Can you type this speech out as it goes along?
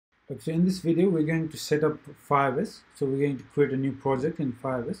Okay, so in this video we're going to set up Firebase. So we're going to create a new project in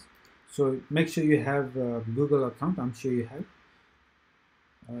Firebase. So make sure you have a Google account. I'm sure you have.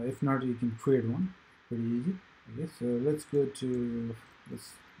 If not, you can create one. Pretty easy. Okay, so let's go to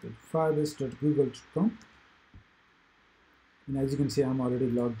firebase.google.com, and as you can see, I'm already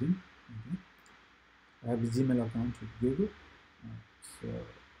logged in. Okay. I have a Gmail account with Google. So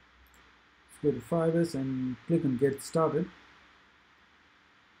let's go to Firebase and click on Get Started.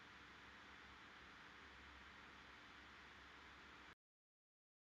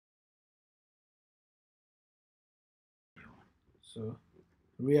 So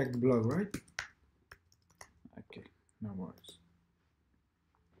React blog, right? Okay, no worries.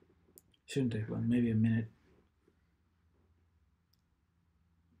 Shouldn't take long, maybe a minute.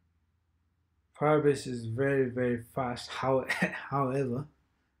 Firebase is very fast. However,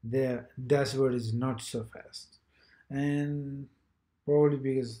 their dashboard is not so fast, and probably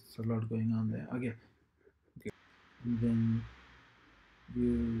because there's a lot going on there. Okay, and then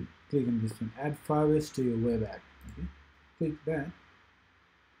you click on this one, add Firebase to your web app. Okay, click that,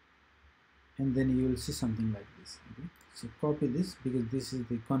 and then you will see something like this. Okay, so copy this because this is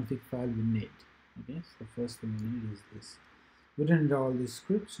the config file we need. Okay, so the first thing we need is this. We don't need all these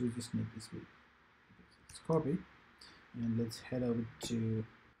scripts, we just need this bit. Okay, so let's copy and let's head over to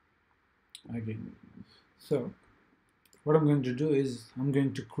again. So what I'm going to do is I'm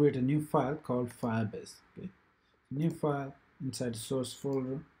going to create a new file called Firebase. Okay, new file inside source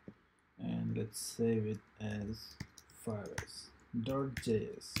folder, and let's save it as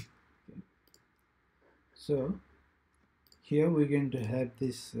firebase.js. Okay. So here we're going to have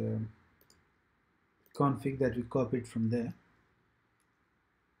this config that we copied from there.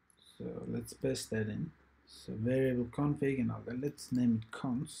 So let's paste that in. So variable config and all that. Let's name it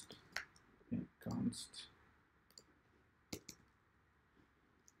const. Okay, const.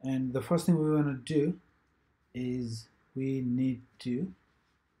 And the first thing we want to do is we need to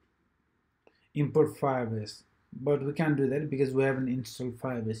import Firebase, but we can't do that because we haven't installed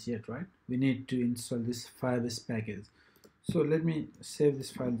Firebase yet, right? We need to install this Firebase package. So let me save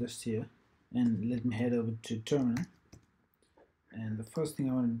this file just here and let me head over to terminal. And the first thing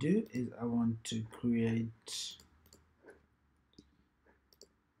I want to do is I want to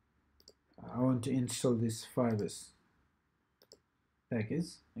install this Firebase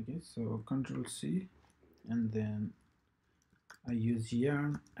package. Okay, so Control C, and then I use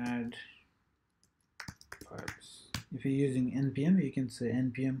yarn add Firebase. If you're using npm, you can say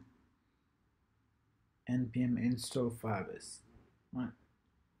npm install Firebase. Right.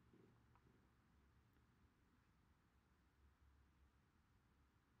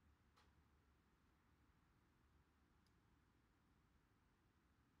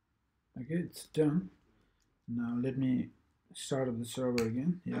 Okay, it's done. Now let me start up the server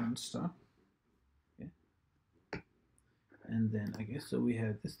again. Yarn start. Okay. And then so we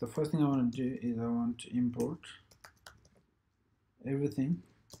have this. The first thing I want to do is I want to import everything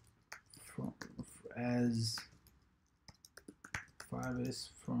from as Firebase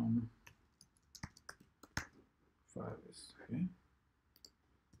from Firebase. Okay.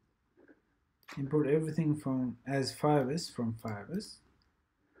 Import everything from as Firebase from Firebase,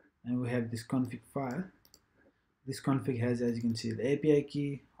 and we have this config file. This config has, as you can see, the API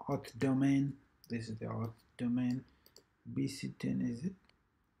key, auth domain. This is the auth domain. BC10 is it.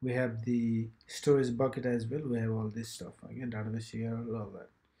 We have the storage bucket as well. We have all this stuff again, database URL, all that.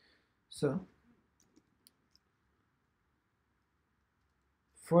 So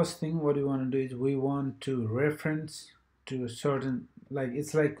first thing what we want to do is we want to reference to a certain, like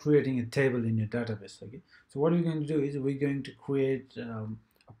it's like creating a table in your database. Okay, so what we're going to do is we're going to create a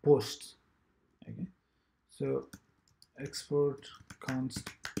post. Okay, so export const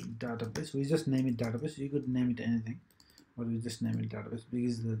database. We just name it database. You could name it anything, but we just name it database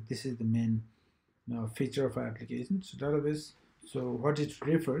because this is the main feature of our application. So database. So what it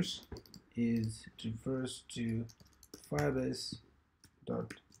refers is it refers to Firebase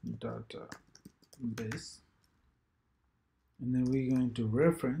database, and then we're going to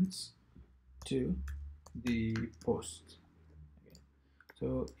reference to the post. Okay.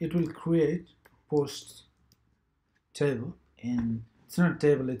 So it will create post table, and it's not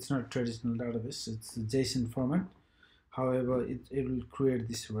table, it's not traditional database, it's a JSON format. However, it will create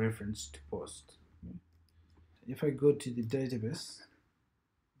this reference to post. Okay. If I go to the database,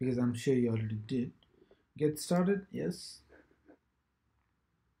 because I'm sure you already did, get started, yes.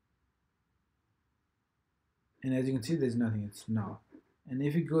 And as you can see, there's nothing, it's null. And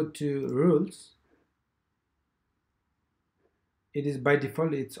if you go to rules, it is by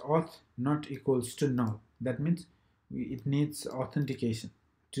default, it's auth not equals to null. That means it needs authentication.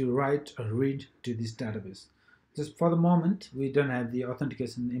 to write or read to this database. Just for the moment, we don't have the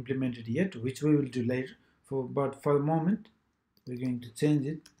authentication implemented yet, which we will do later. But for the moment, we're going to change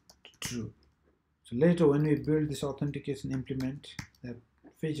it to true. So later when we build this authentication implement that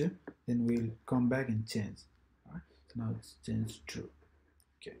feature, then we'll come back and change. All right. So now it's changed true.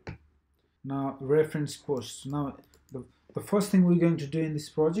 Okay. Now reference posts. Now the first thing we're going to do in this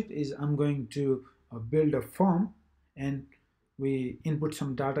project is I'm going to build a form, and we input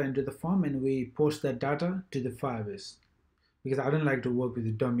some data into the form and we post that data to the Firebase, because I don't like to work with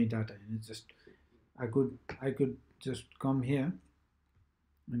the dummy data. And it's just I could just come here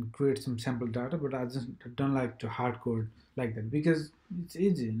and create some sample data, but I don't like to hard code like that because it's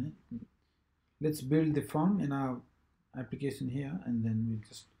easy. You know? Let's build the form in our application here, and then we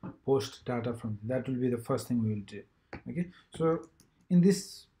just post data from that. Will be the first thing we will do. Okay, so in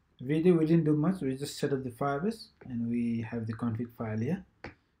this video we didn't do much. We just set up the Firebase and we have the config file here.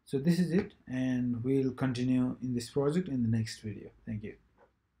 So this is it, and we'll continue in this project in the next video. Thank you.